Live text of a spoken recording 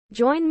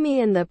Join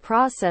me in the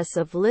process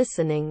of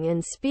listening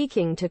and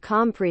speaking to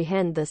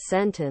comprehend the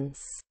sentence.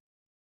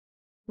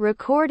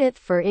 Record it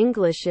for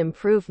English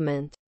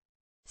improvement.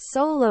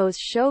 Solos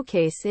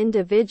showcase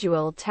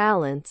individual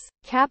talents,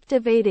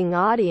 captivating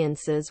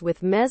audiences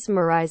with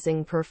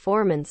mesmerizing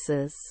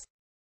performances.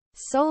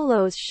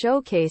 Solos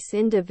showcase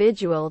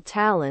individual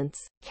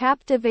talents,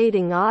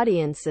 captivating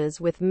audiences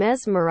with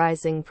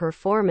mesmerizing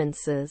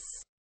performances.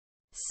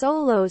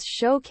 Solos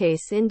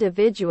showcase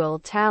individual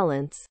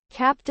talents,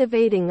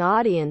 captivating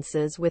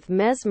audiences with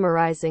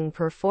mesmerizing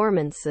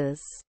performances.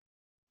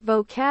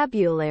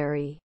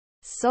 Vocabulary.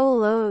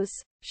 Solos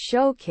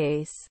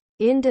showcase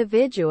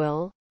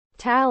individual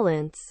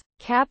talents,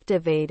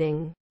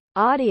 captivating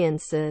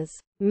audiences,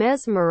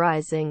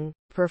 mesmerizing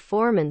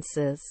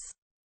performances.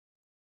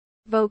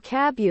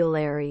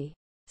 Vocabulary.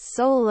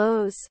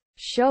 Solos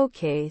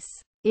showcase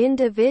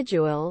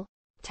individual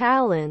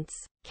talents,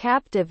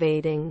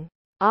 captivating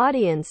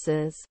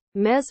audiences,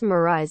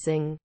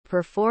 mesmerizing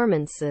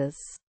performances.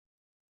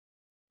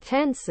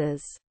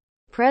 Tenses.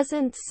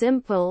 Present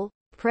simple,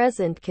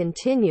 present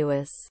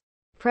continuous,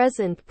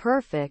 present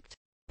perfect,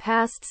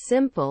 past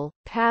simple,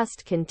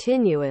 past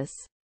continuous,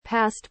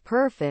 past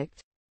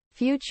perfect,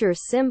 future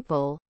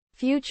simple,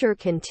 future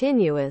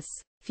continuous,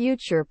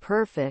 future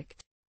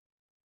perfect.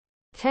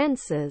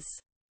 Tenses.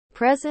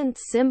 Present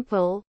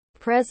simple,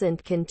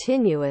 present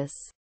continuous,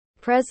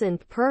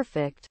 present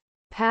perfect,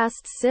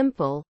 past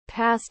simple,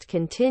 past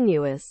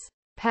continuous,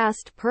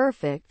 past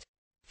perfect,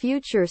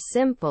 future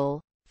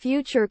simple,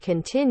 future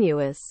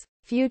continuous,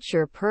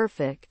 future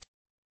perfect.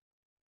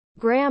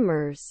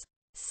 Grammars.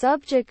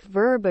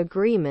 Subject-verb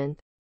agreement,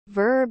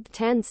 verb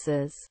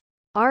tenses,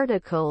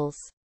 articles,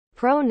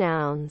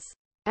 pronouns,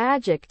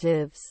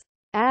 adjectives,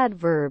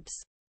 adverbs,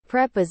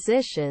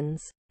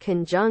 prepositions,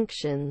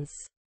 conjunctions.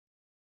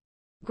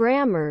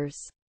 Grammars.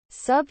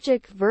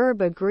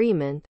 Subject-verb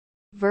agreement,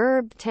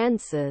 verb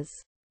tenses,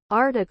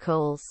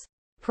 articles,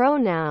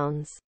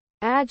 pronouns,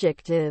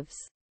 adjectives,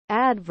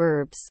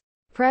 adverbs,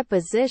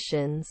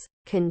 prepositions,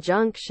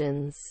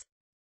 conjunctions.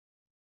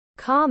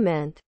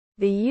 Comment.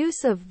 The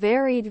use of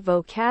varied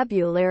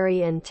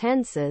vocabulary and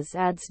tenses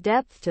adds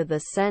depth to the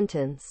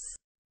sentence.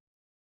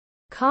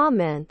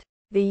 Comment.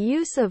 The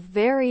use of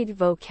varied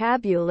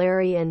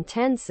vocabulary and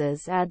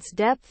tenses adds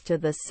depth to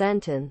the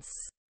sentence.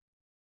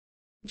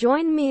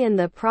 Join me in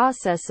the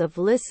process of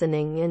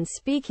listening and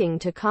speaking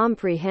to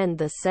comprehend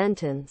the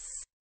sentence.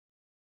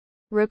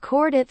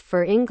 Record it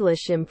for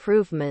English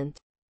improvement.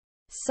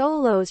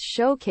 Solos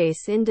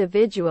showcase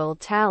individual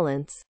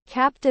talents,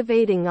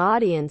 captivating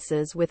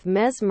audiences with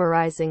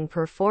mesmerizing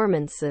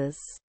performances.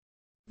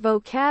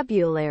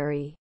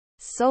 Vocabulary.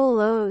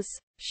 Solos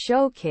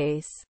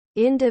showcase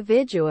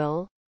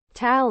individual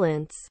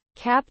talents,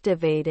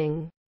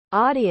 captivating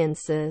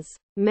audiences,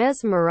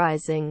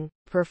 mesmerizing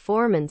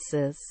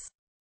performances.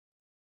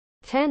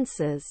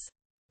 Tenses.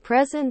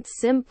 Present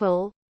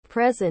simple,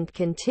 present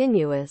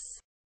continuous,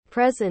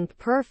 present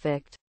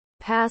perfect,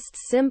 past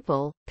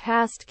simple,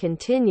 past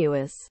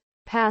continuous,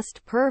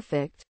 past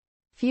perfect,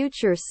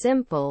 future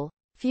simple,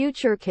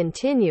 future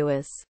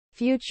continuous,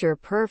 future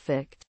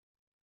perfect.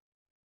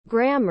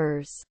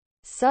 Grammars.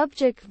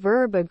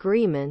 Subject-verb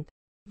agreement,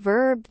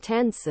 verb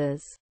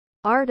tenses,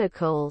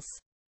 articles,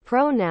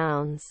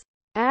 pronouns,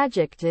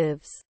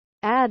 adjectives,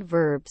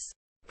 adverbs,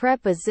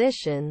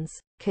 prepositions,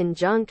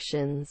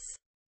 conjunctions.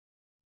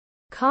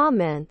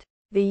 Comment.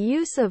 The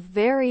use of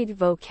varied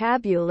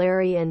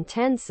vocabulary and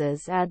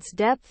tenses adds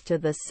depth to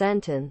the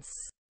sentence.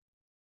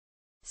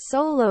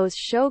 Solos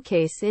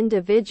showcase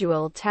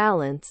individual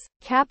talents,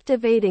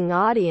 captivating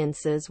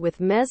audiences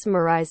with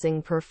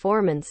mesmerizing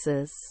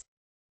performances.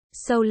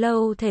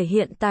 Solo thể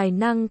hiện tài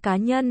năng cá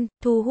nhân,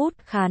 thu hút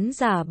khán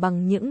giả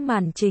bằng những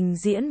màn trình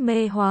diễn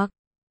mê hoặc.